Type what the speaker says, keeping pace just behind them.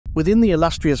Within the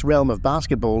illustrious realm of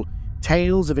basketball,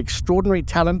 tales of extraordinary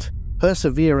talent,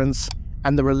 perseverance,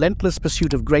 and the relentless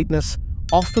pursuit of greatness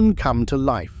often come to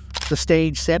life. The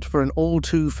stage set for an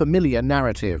all-too-familiar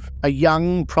narrative. A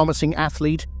young, promising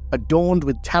athlete, adorned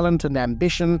with talent and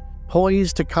ambition,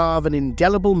 poised to carve an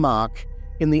indelible mark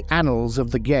in the annals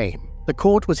of the game. The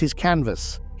court was his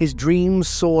canvas. His dreams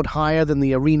soared higher than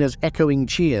the arena's echoing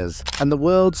cheers, and the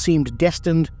world seemed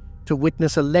destined to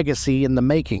witness a legacy in the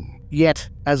making. Yet,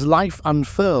 as life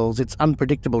unfurls its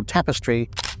unpredictable tapestry,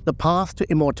 the path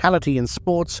to immortality in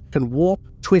sports can warp,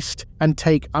 twist, and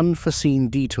take unforeseen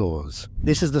detours.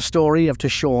 This is the story of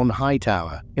Teshaun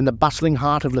Hightower. In the bustling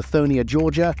heart of Lithonia,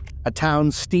 Georgia, a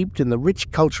town steeped in the rich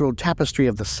cultural tapestry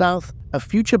of the South, a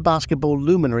future basketball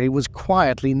luminary was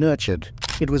quietly nurtured.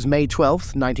 It was May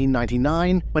 12,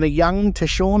 1999, when a young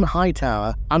Teshaun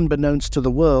Hightower, unbeknownst to the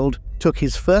world, took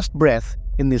his first breath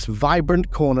in this vibrant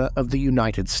corner of the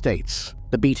United States.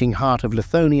 The beating heart of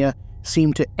Lithonia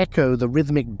seemed to echo the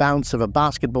rhythmic bounce of a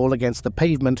basketball against the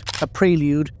pavement, a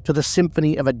prelude to the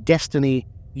symphony of a destiny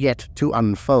yet to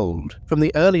unfold. From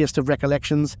the earliest of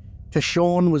recollections,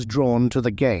 Teshaun was drawn to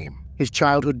the game. His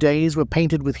childhood days were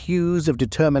painted with hues of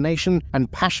determination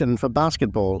and passion for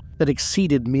basketball that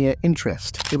exceeded mere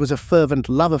interest. It was a fervent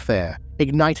love affair,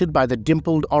 ignited by the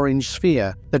dimpled orange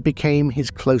sphere that became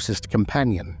his closest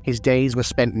companion. His days were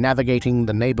spent navigating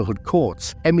the neighborhood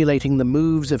courts, emulating the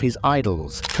moves of his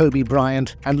idols, Kobe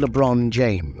Bryant and LeBron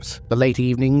James. The late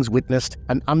evenings witnessed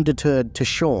an undeterred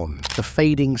Teshaun, the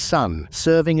fading sun,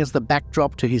 serving as the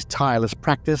backdrop to his tireless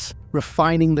practice,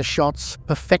 refining the shots,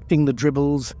 perfecting the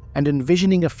dribbles, and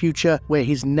envisioning a future where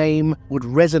his name would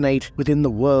resonate within the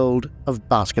world of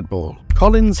basketball.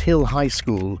 Collins Hill High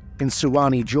School in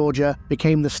Suwanee, Georgia,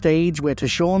 became the stage where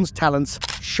Teshaun's talents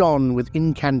shone with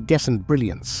incandescent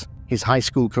brilliance. His high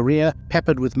school career,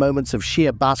 peppered with moments of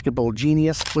sheer basketball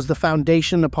genius, was the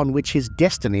foundation upon which his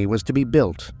destiny was to be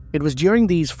built. It was during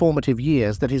these formative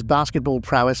years that his basketball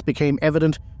prowess became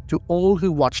evident to all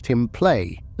who watched him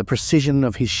play. The precision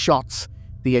of his shots,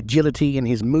 the agility in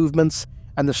his movements,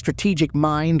 and the strategic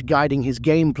mind guiding his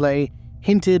gameplay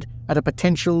hinted at a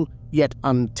potential yet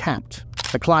untapped.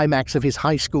 The climax of his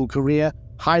high school career,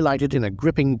 highlighted in a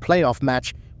gripping playoff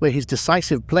match where his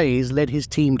decisive plays led his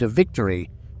team to victory,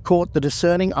 caught the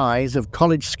discerning eyes of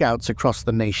college scouts across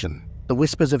the nation. The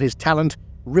whispers of his talent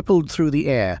rippled through the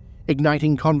air,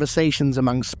 igniting conversations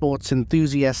among sports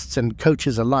enthusiasts and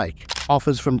coaches alike.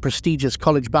 Offers from prestigious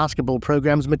college basketball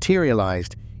programs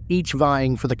materialized, each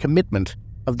vying for the commitment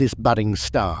of this budding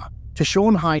star.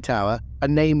 Teshaun Hightower, a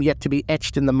name yet to be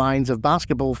etched in the minds of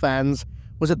basketball fans,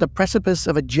 was at the precipice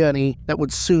of a journey that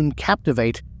would soon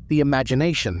captivate the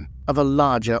imagination of a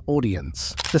larger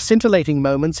audience. The scintillating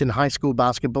moments in high school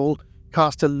basketball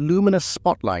cast a luminous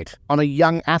spotlight on a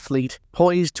young athlete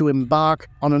poised to embark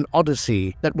on an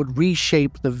odyssey that would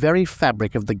reshape the very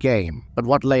fabric of the game. But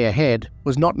what lay ahead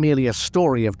was not merely a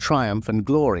story of triumph and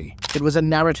glory. It was a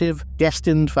narrative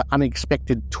destined for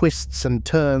unexpected twists and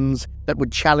turns that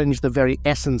would challenge the very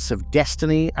essence of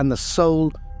destiny and the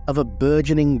soul of a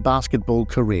burgeoning basketball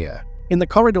career. In the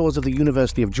corridors of the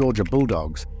University of Georgia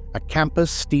Bulldogs, a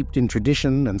campus steeped in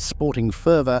tradition and sporting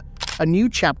fervor, a new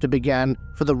chapter began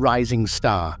for the rising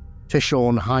star,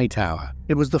 Teshaun Hightower.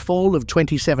 It was the fall of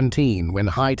 2017 when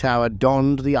Hightower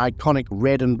donned the iconic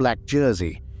red and black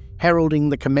jersey, heralding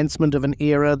the commencement of an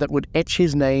era that would etch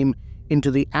his name into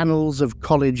the annals of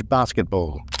college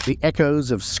basketball. The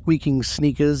echoes of squeaking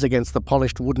sneakers against the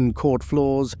polished wooden court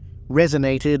floors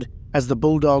resonated as the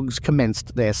Bulldogs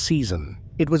commenced their season.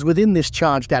 It was within this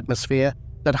charged atmosphere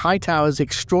that Hightower's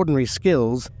extraordinary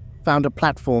skills found a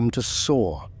platform to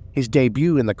soar. His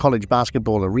debut in the college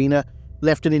basketball arena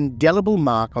left an indelible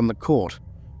mark on the court,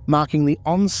 marking the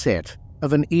onset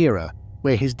of an era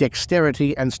where his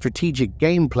dexterity and strategic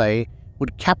gameplay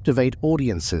would captivate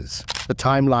audiences. The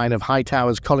timeline of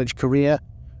Hightower's college career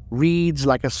reads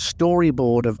like a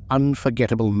storyboard of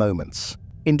unforgettable moments.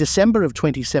 In December of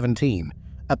 2017,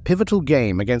 a pivotal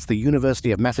game against the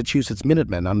University of Massachusetts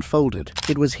Minutemen unfolded.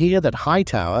 It was here that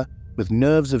Hightower, with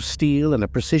nerves of steel and a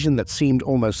precision that seemed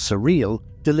almost surreal,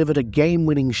 delivered a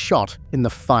game-winning shot in the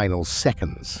final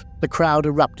seconds. The crowd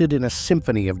erupted in a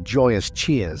symphony of joyous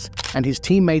cheers, and his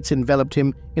teammates enveloped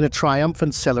him in a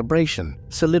triumphant celebration,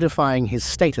 solidifying his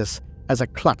status as a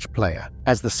clutch player.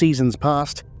 As the seasons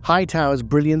passed, Hightower's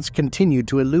brilliance continued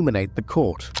to illuminate the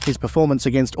court. His performance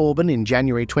against Auburn in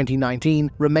January 2019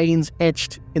 remains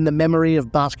etched in the memory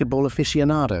of basketball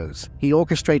aficionados. He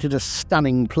orchestrated a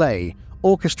stunning play,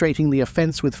 orchestrating the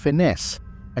offense with finesse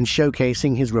and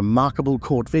showcasing his remarkable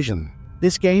court vision.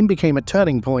 This game became a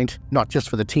turning point, not just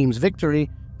for the team's victory,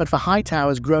 but for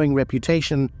Hightower's growing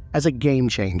reputation as a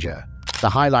game-changer. The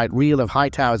highlight reel of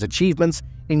Hightower's achievements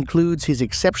includes his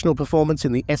exceptional performance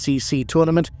in the SEC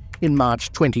tournament in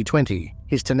March 2020.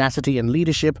 His tenacity and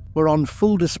leadership were on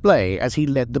full display as he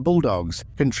led the Bulldogs,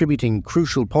 contributing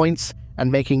crucial points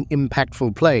and making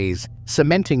impactful plays,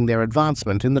 cementing their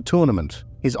advancement in the tournament.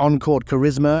 His on-court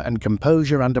charisma and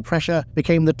composure under pressure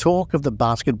became the talk of the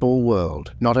basketball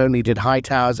world. Not only did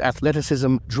Hightower's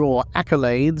athleticism draw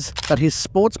accolades, but his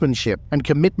sportsmanship and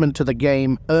commitment to the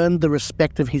game earned the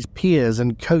respect of his peers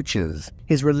and coaches.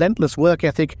 His relentless work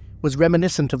ethic was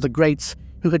reminiscent of the greats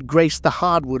who had graced the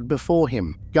hardwood before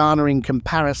him, garnering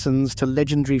comparisons to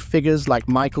legendary figures like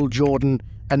Michael Jordan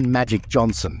and Magic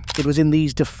Johnson. It was in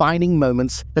these defining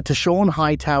moments that Teshaun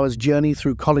Hightower's journey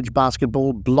through college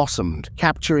basketball blossomed,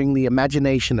 capturing the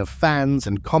imagination of fans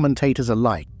and commentators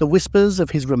alike. The whispers of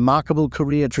his remarkable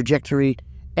career trajectory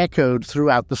echoed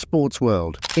throughout the sports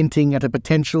world, hinting at a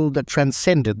potential that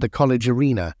transcended the college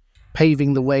arena,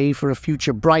 paving the way for a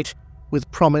future bright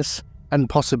with promise and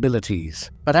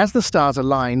possibilities. But as the stars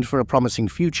aligned for a promising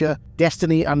future,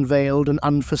 destiny unveiled an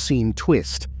unforeseen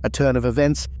twist, a turn of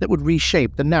events that would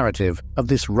reshape the narrative of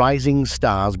this rising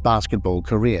star's basketball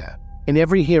career. In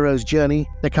every hero's journey,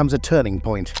 there comes a turning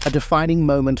point, a defining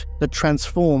moment that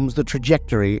transforms the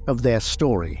trajectory of their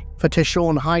story. For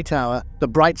Teshaun Hightower, the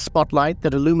bright spotlight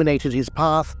that illuminated his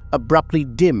path abruptly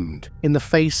dimmed in the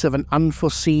face of an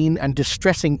unforeseen and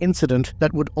distressing incident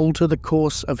that would alter the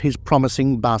course of his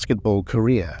promising basketball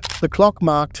career. The clock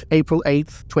marked April 8,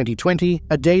 2020,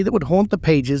 a day that would haunt the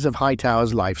pages of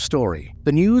Hightower's life story.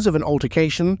 The news of an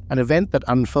altercation, an event that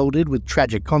unfolded with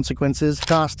tragic consequences,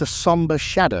 cast a somber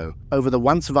shadow over the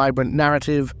once vibrant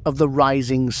narrative of the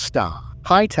rising star.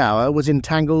 Hightower was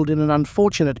entangled in an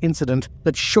unfortunate incident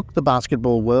that shook the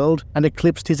basketball world and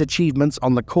eclipsed his achievements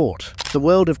on the court. The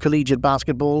world of collegiate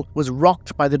basketball was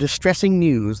rocked by the distressing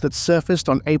news that surfaced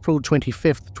on April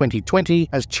 25, 2020,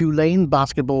 as Tulane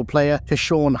basketball player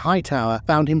Teshaun Hightower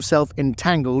found himself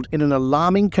entangled in an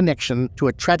alarming connection to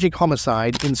a tragic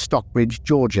homicide in Stockbridge,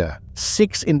 Georgia.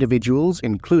 6 individuals,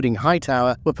 including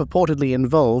Hightower, were purportedly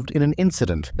involved in an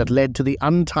incident that led to the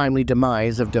untimely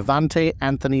demise of Devante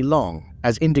Anthony Long,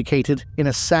 as indicated in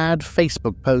a sad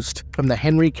Facebook post from the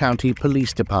Henry County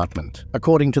Police Department.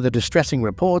 According to the distressing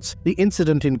reports, the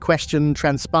incident in question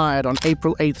transpired on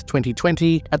April 8,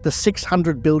 2020, at the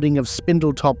 600 building of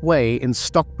Spindletop Way in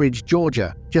Stockbridge,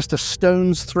 Georgia, just a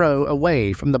stone's throw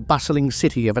away from the bustling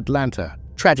city of Atlanta.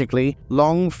 Tragically,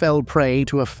 Long fell prey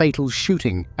to a fatal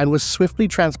shooting and was swiftly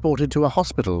transported to a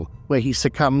hospital, where he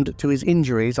succumbed to his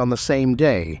injuries on the same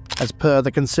day, as per the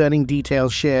concerning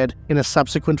details shared in a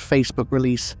subsequent Facebook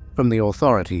release from the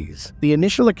authorities. The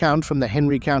initial account from the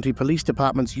Henry County Police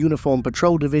Department's Uniform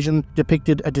Patrol Division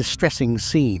depicted a distressing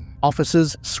scene.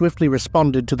 Officers swiftly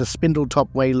responded to the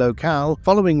Spindletop Way locale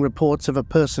following reports of a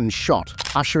person shot,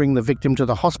 ushering the victim to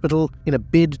the hospital in a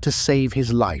bid to save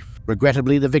his life.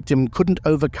 Regrettably, the victim couldn't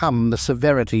overcome the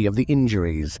severity of the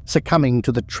injuries, succumbing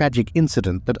to the tragic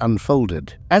incident that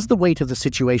unfolded. As the weight of the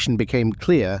situation became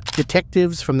clear,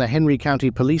 detectives from the Henry County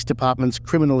Police Department's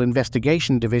Criminal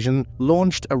Investigation Division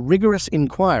launched a rigorous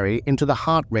inquiry into the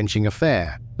heart-wrenching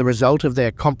affair. The result of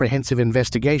their comprehensive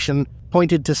investigation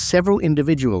pointed to several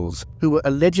individuals who were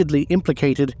allegedly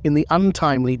implicated in the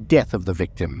untimely death of the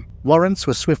victim. Warrants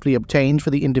were swiftly obtained for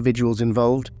the individuals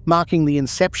involved, marking the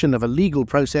inception of a legal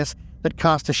process that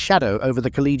cast a shadow over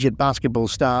the collegiate basketball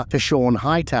star Teshaun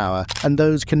Hightower and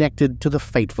those connected to the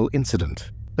fateful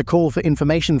incident. The call for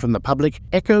information from the public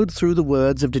echoed through the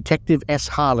words of Detective S.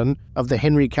 Harlan of the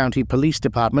Henry County Police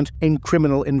Department in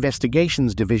Criminal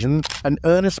Investigations Division, an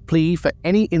earnest plea for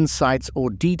any insights or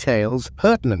details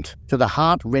pertinent to the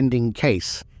heart-rending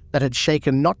case that had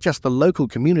shaken not just the local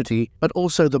community, but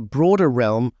also the broader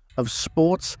realm of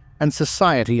sports and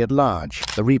society at large.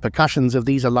 The repercussions of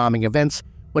these alarming events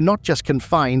were not just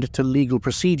confined to legal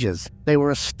procedures. They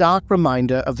were a stark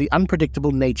reminder of the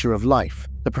unpredictable nature of life,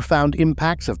 the profound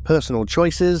impacts of personal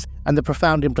choices, and the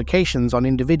profound implications on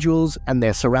individuals and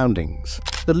their surroundings.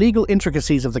 The legal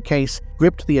intricacies of the case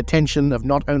gripped the attention of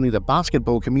not only the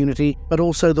basketball community, but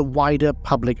also the wider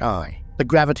public eye. The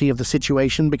gravity of the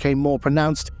situation became more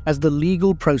pronounced as the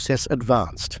legal process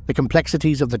advanced. The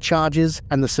complexities of the charges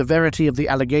and the severity of the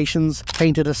allegations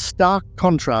painted a stark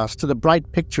contrast to the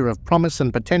bright picture of promise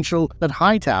and potential that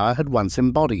Hightower had once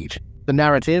embodied. The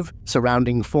narrative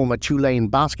surrounding former Tulane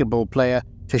basketball player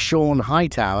Teshaun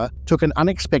Hightower took an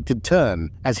unexpected turn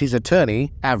as his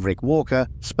attorney, Averick Walker,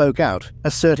 spoke out,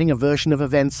 asserting a version of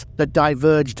events that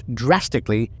diverged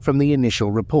drastically from the initial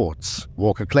reports.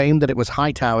 Walker claimed that it was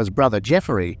Hightower's brother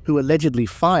Jeffrey who allegedly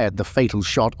fired the fatal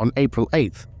shot on April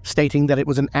 8th, stating that it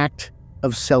was an act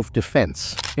of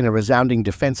self-defense. In a resounding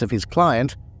defense of his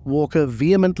client, Walker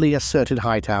vehemently asserted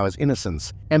Hightower's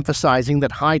innocence, emphasizing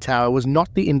that Hightower was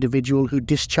not the individual who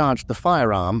discharged the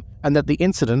firearm and that the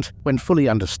incident, when fully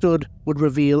understood, would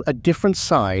reveal a different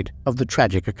side of the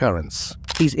tragic occurrence.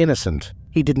 "He's innocent.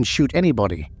 He didn't shoot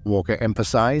anybody," Walker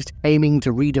emphasized, aiming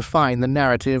to redefine the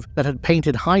narrative that had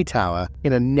painted Hightower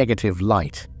in a negative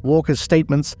light. Walker's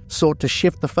statements sought to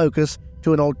shift the focus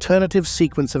to an alternative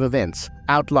sequence of events,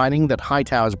 outlining that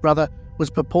Hightower's brother was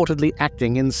purportedly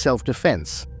acting in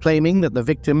self-defense, claiming that the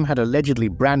victim had allegedly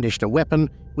brandished a weapon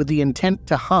with the intent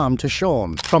to harm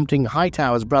Teshaun, prompting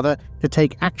Hightower's brother to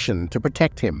take action to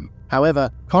protect him.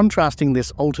 However, contrasting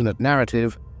this alternate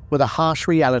narrative were the harsh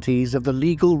realities of the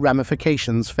legal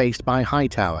ramifications faced by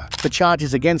Hightower. The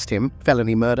charges against him,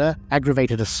 felony murder,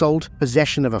 aggravated assault,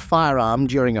 possession of a firearm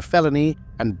during a felony,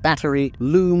 and battery,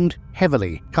 loomed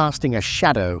heavily, casting a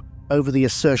shadow over the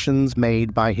assertions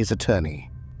made by his attorney.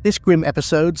 This grim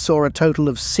episode saw a total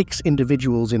of 6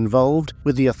 individuals involved,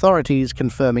 with the authorities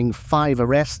confirming 5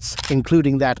 arrests,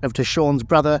 including that of Teshaun's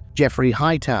brother, Jeffrey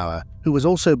Hightower, who was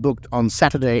also booked on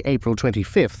Saturday, April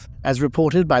 25th, as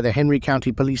reported by the Henry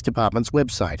County Police Department's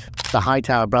website. The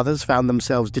Hightower brothers found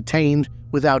themselves detained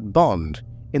without bond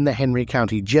in the Henry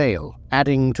County Jail,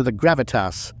 adding to the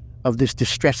gravitas of this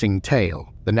distressing tale.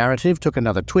 The narrative took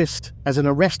another twist as an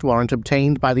arrest warrant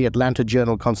obtained by the Atlanta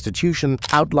Journal-Constitution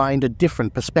outlined a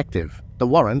different perspective. The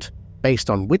warrant, based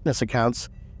on witness accounts,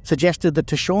 suggested that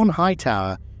Teshaun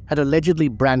Hightower had allegedly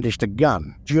brandished a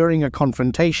gun during a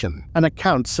confrontation, an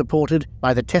account supported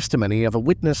by the testimony of a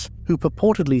witness who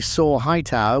purportedly saw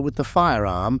Hightower with the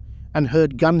firearm and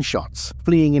heard gunshots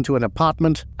fleeing into an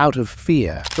apartment out of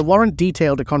fear. The warrant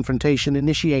detailed a confrontation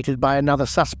initiated by another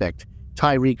suspect,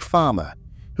 Tyreek Farmer,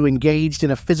 who engaged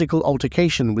in a physical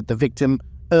altercation with the victim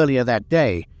earlier that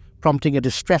day, prompting a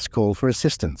distress call for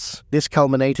assistance. This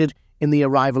culminated in the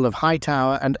arrival of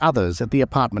Hightower and others at the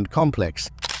apartment complex,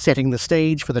 setting the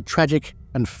stage for the tragic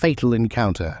and fatal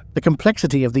encounter. The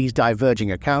complexity of these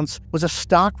diverging accounts was a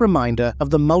stark reminder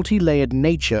of the multi-layered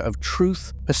nature of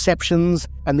truth, perceptions,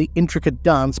 and the intricate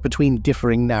dance between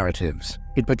differing narratives.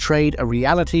 It portrayed a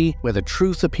reality where the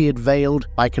truth appeared veiled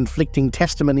by conflicting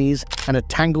testimonies and a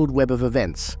tangled web of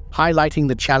events, highlighting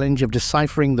the challenge of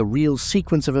deciphering the real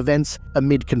sequence of events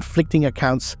amid conflicting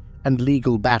accounts and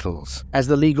legal battles. As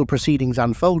the legal proceedings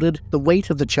unfolded, the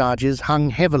weight of the charges hung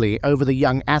heavily over the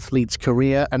young athlete's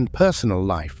career and personal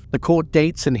life. The court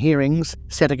dates and hearings,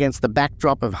 set against the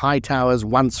backdrop of Hightower's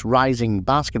once rising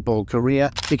basketball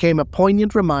career, became a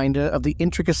poignant reminder of the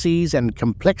intricacies and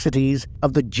complexities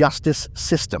of the justice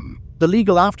system. The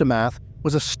legal aftermath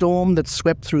was a storm that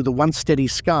swept through the once steady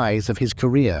skies of his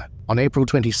career. On April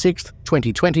 26,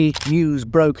 2020, news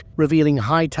broke revealing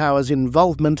Hightower's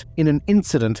involvement in an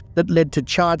incident that led to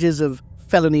charges of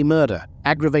felony murder,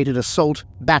 aggravated assault,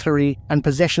 battery, and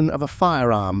possession of a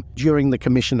firearm during the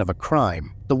commission of a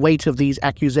crime. The weight of these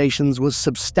accusations was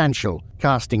substantial,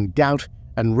 casting doubt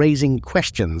and raising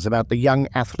questions about the young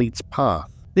athlete's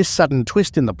path. This sudden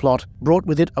twist in the plot brought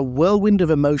with it a whirlwind of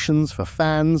emotions for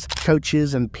fans,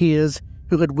 coaches, and peers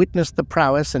who had witnessed the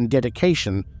prowess and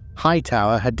dedication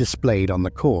Hightower had displayed on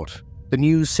the court. The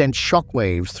news sent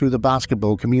shockwaves through the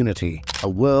basketball community, a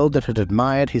world that had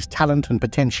admired his talent and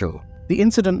potential. The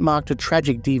incident marked a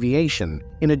tragic deviation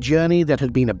in a journey that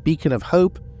had been a beacon of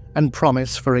hope and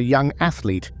promise for a young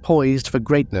athlete poised for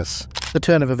greatness. The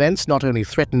turn of events not only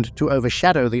threatened to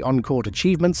overshadow the on-court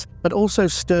achievements, but also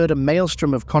stirred a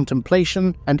maelstrom of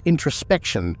contemplation and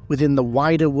introspection within the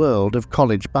wider world of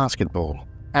college basketball.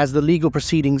 As the legal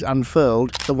proceedings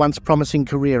unfurled, the once promising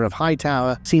career of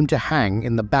Hightower seemed to hang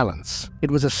in the balance. It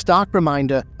was a stark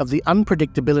reminder of the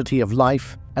unpredictability of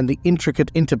life and the intricate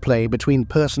interplay between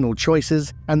personal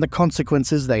choices and the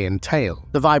consequences they entail.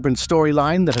 The vibrant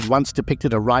storyline that had once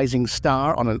depicted a rising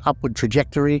star on an upward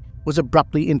trajectory was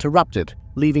abruptly interrupted,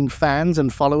 leaving fans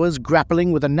and followers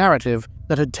grappling with a narrative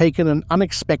that had taken an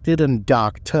unexpected and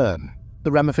dark turn.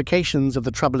 The ramifications of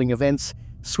the troubling events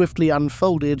swiftly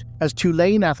unfolded as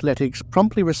Tulane Athletics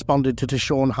promptly responded to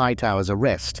Teshaun Hightower's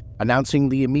arrest, announcing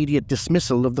the immediate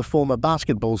dismissal of the former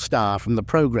basketball star from the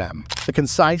program. The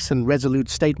concise and resolute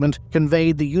statement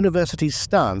conveyed the university's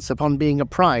stance upon being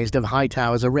apprised of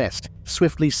Hightower's arrest,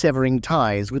 swiftly severing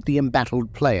ties with the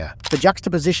embattled player. The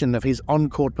juxtaposition of his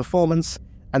on-court performance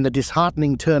and the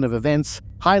disheartening turn of events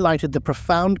highlighted the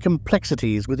profound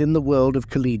complexities within the world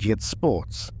of collegiate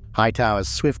sports. Hightower's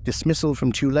swift dismissal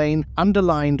from Tulane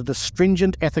underlined the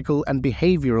stringent ethical and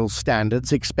behavioral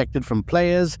standards expected from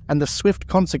players and the swift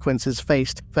consequences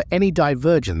faced for any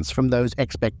divergence from those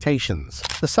expectations.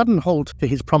 The sudden halt to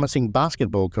his promising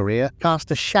basketball career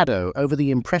cast a shadow over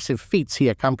the impressive feats he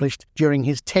accomplished during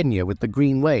his tenure with the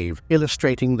Green Wave,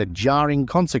 illustrating the jarring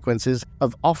consequences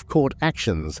of off-court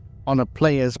actions on a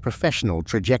player's professional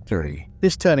trajectory.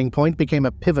 This turning point became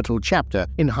a pivotal chapter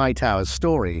in Hightower's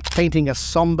story, painting a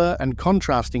somber and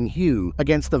contrasting hue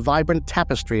against the vibrant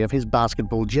tapestry of his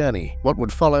basketball journey. What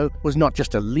would follow was not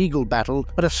just a legal battle,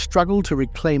 but a struggle to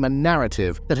reclaim a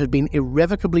narrative that had been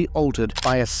irrevocably altered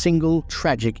by a single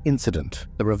tragic incident.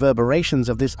 The reverberations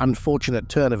of this unfortunate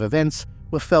turn of events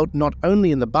were felt not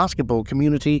only in the basketball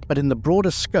community, but in the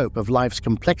broader scope of life's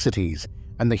complexities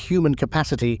and the human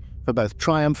capacity for both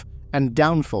triumph and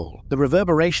downfall. The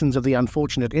reverberations of the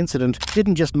unfortunate incident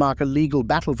didn't just mark a legal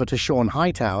battle for Teshaun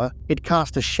Hightower, it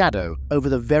cast a shadow over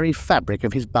the very fabric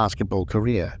of his basketball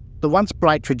career. The once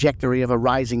bright trajectory of a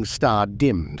rising star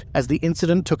dimmed as the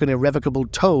incident took an irrevocable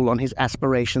toll on his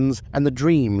aspirations and the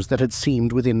dreams that had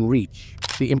seemed within reach.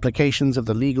 The implications of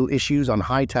the legal issues on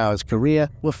Hightower's career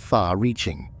were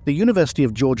far-reaching. The University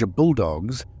of Georgia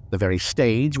Bulldogs, the very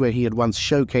stage where he had once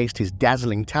showcased his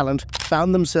dazzling talent,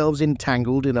 found themselves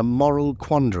entangled in a moral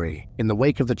quandary. In the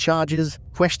wake of the charges,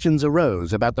 questions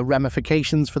arose about the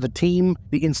ramifications for the team,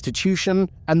 the institution,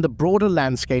 and the broader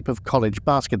landscape of college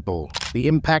basketball. The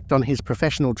impact on his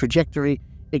professional trajectory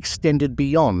extended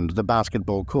beyond the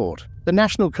basketball court. The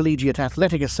National Collegiate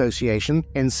Athletic Association,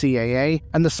 NCAA,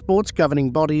 and the sports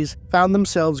governing bodies found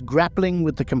themselves grappling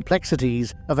with the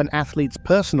complexities of an athlete's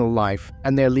personal life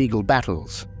and their legal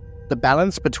battles. The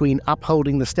balance between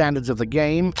upholding the standards of the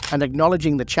game and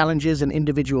acknowledging the challenges an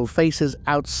individual faces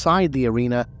outside the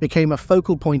arena became a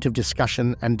focal point of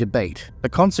discussion and debate. The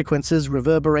consequences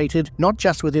reverberated not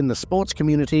just within the sports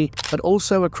community, but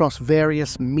also across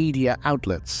various media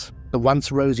outlets. The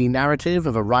once rosy narrative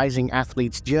of a rising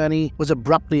athlete's journey was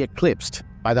abruptly eclipsed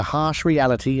by the harsh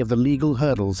reality of the legal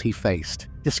hurdles he faced.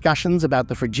 Discussions about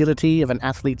the fragility of an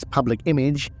athlete's public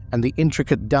image and the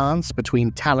intricate dance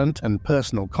between talent and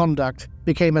personal conduct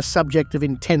became a subject of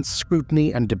intense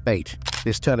scrutiny and debate.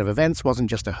 This turn of events wasn't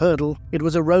just a hurdle, it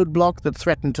was a roadblock that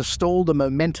threatened to stall the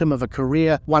momentum of a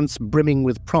career once brimming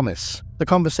with promise. The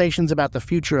conversations about the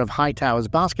future of Hightower's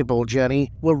basketball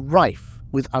journey were rife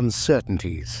with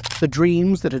uncertainties. The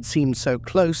dreams that had seemed so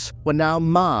close were now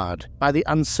marred by the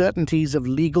uncertainties of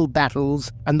legal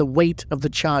battles and the weight of the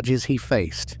charges he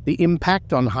faced. The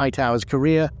impact on Hightower's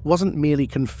career wasn't merely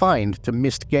confined to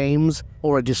missed games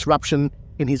or a disruption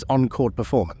in his on-court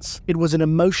performance. It was an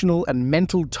emotional and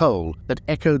mental toll that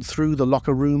echoed through the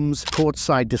locker rooms,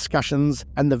 courtside discussions,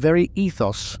 and the very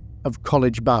ethos of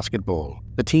college basketball.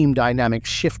 The team dynamics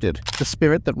shifted, the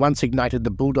spirit that once ignited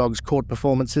the Bulldogs' court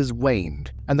performances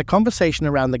waned, and the conversation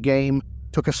around the game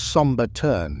took a somber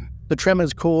turn. The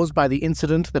tremors caused by the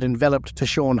incident that enveloped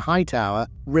Teshaun Hightower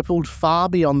rippled far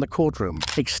beyond the courtroom,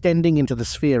 extending into the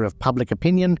sphere of public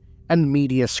opinion and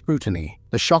media scrutiny.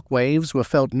 The shockwaves were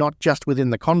felt not just within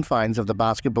the confines of the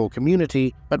basketball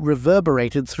community, but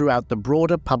reverberated throughout the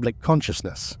broader public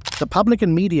consciousness. The public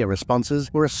and media responses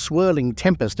were a swirling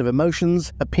tempest of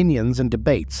emotions, opinions, and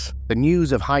debates. The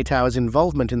news of Hightower's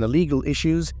involvement in the legal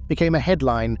issues became a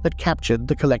headline that captured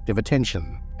the collective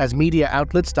attention. As media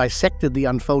outlets dissected the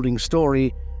unfolding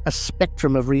story, a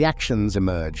spectrum of reactions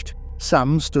emerged.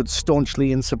 Some stood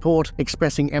staunchly in support,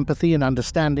 expressing empathy and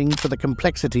understanding for the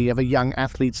complexity of a young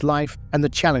athlete's life and the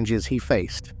challenges he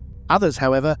faced. Others,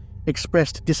 however,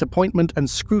 expressed disappointment and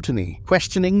scrutiny,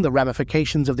 questioning the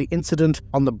ramifications of the incident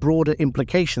on the broader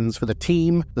implications for the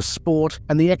team, the sport,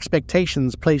 and the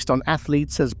expectations placed on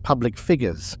athletes as public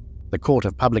figures. The court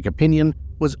of public opinion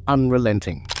was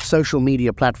unrelenting. Social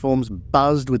media platforms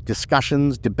buzzed with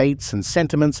discussions, debates, and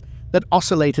sentiments that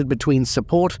oscillated between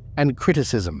support and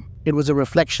criticism. It was a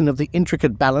reflection of the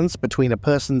intricate balance between a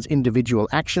person's individual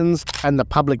actions and the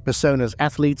public personas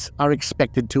athletes are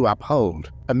expected to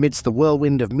uphold. Amidst the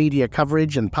whirlwind of media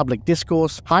coverage and public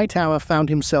discourse, Hightower found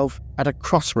himself at a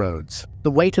crossroads.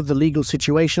 The weight of the legal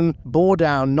situation bore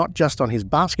down not just on his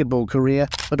basketball career,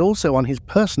 but also on his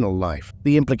personal life.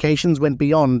 The implications went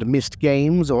beyond missed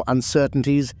games or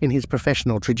uncertainties in his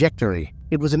professional trajectory.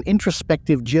 It was an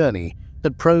introspective journey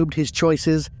that probed his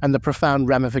choices and the profound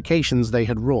ramifications they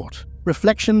had wrought.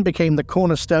 Reflection became the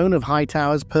cornerstone of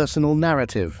Hightower's personal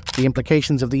narrative. The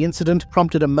implications of the incident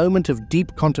prompted a moment of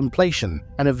deep contemplation,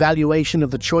 an evaluation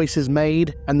of the choices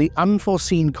made, and the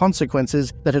unforeseen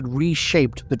consequences that had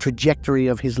reshaped the trajectory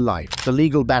of his life. The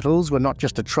legal battles were not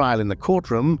just a trial in the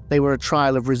courtroom, they were a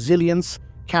trial of resilience,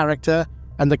 character,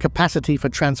 and the capacity for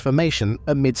transformation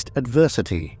amidst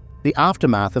adversity. The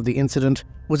aftermath of the incident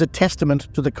was a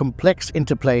testament to the complex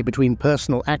interplay between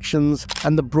personal actions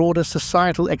and the broader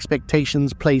societal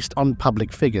expectations placed on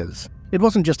public figures. It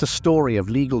wasn't just a story of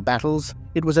legal battles,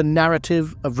 it was a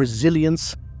narrative of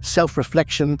resilience,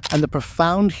 self-reflection, and the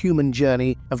profound human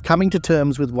journey of coming to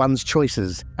terms with one's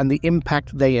choices and the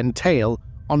impact they entail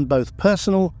on both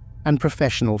personal and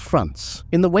professional fronts.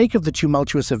 In the wake of the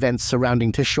tumultuous events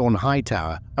surrounding Teshaun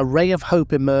Hightower, a ray of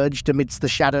hope emerged amidst the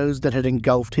shadows that had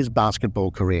engulfed his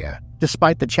basketball career.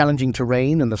 Despite the challenging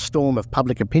terrain and the storm of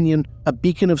public opinion, a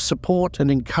beacon of support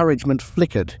and encouragement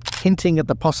flickered, hinting at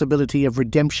the possibility of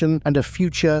redemption and a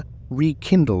future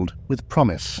rekindled with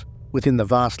promise. Within the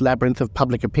vast labyrinth of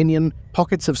public opinion,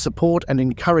 pockets of support and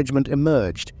encouragement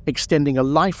emerged, extending a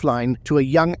lifeline to a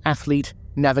young athlete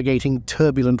navigating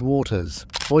turbulent waters.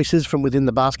 Voices from within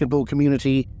the basketball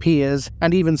community, peers,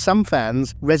 and even some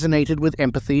fans resonated with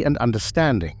empathy and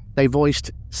understanding. They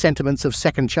voiced sentiments of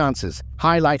second chances,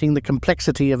 highlighting the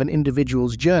complexity of an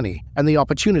individual's journey and the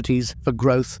opportunities for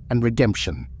growth and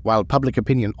redemption. While public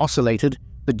opinion oscillated,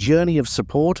 the journey of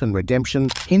support and redemption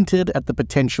hinted at the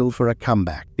potential for a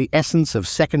comeback. The essence of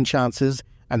second chances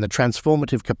and the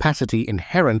transformative capacity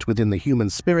inherent within the human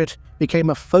spirit became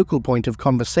a focal point of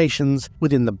conversations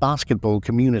within the basketball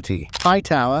community.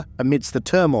 Hightower, amidst the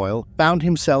turmoil, found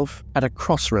himself at a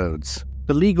crossroads.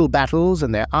 The legal battles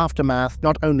and their aftermath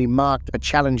not only marked a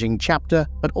challenging chapter,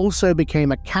 but also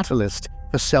became a catalyst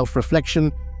for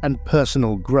self-reflection and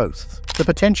personal growth. The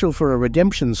potential for a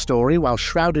redemption story, while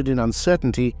shrouded in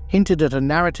uncertainty, hinted at a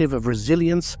narrative of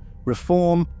resilience,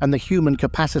 reform, and the human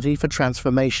capacity for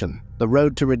transformation. The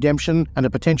road to redemption and a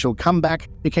potential comeback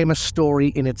became a story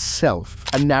in itself,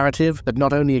 a narrative that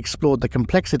not only explored the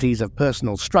complexities of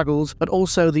personal struggles, but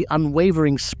also the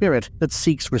unwavering spirit that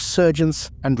seeks resurgence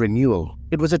and renewal.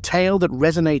 It was a tale that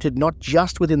resonated not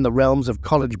just within the realms of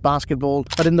college basketball,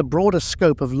 but in the broader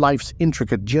scope of life's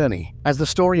intricate journey. As the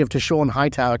story of Teshaun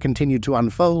Hightower continued to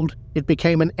unfold, it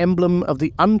became an emblem of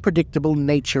the unpredictable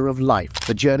nature of life.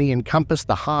 The journey encompassed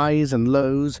the highs and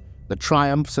lows, the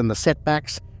triumphs and the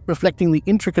setbacks, reflecting the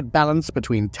intricate balance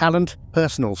between talent,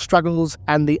 personal struggles,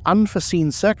 and the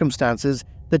unforeseen circumstances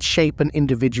that shape an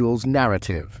individual's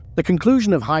narrative. The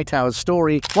conclusion of Hightower's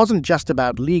story wasn't just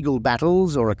about legal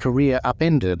battles or a career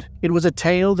upended. It was a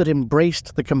tale that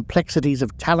embraced the complexities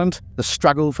of talent, the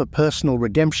struggle for personal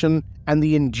redemption, and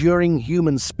the enduring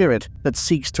human spirit that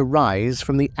seeks to rise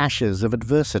from the ashes of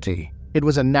adversity. It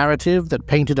was a narrative that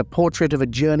painted a portrait of a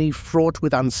journey fraught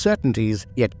with uncertainties,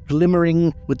 yet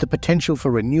glimmering with the potential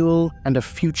for renewal and a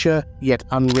future yet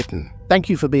unwritten. Thank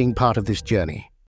you for being part of this journey.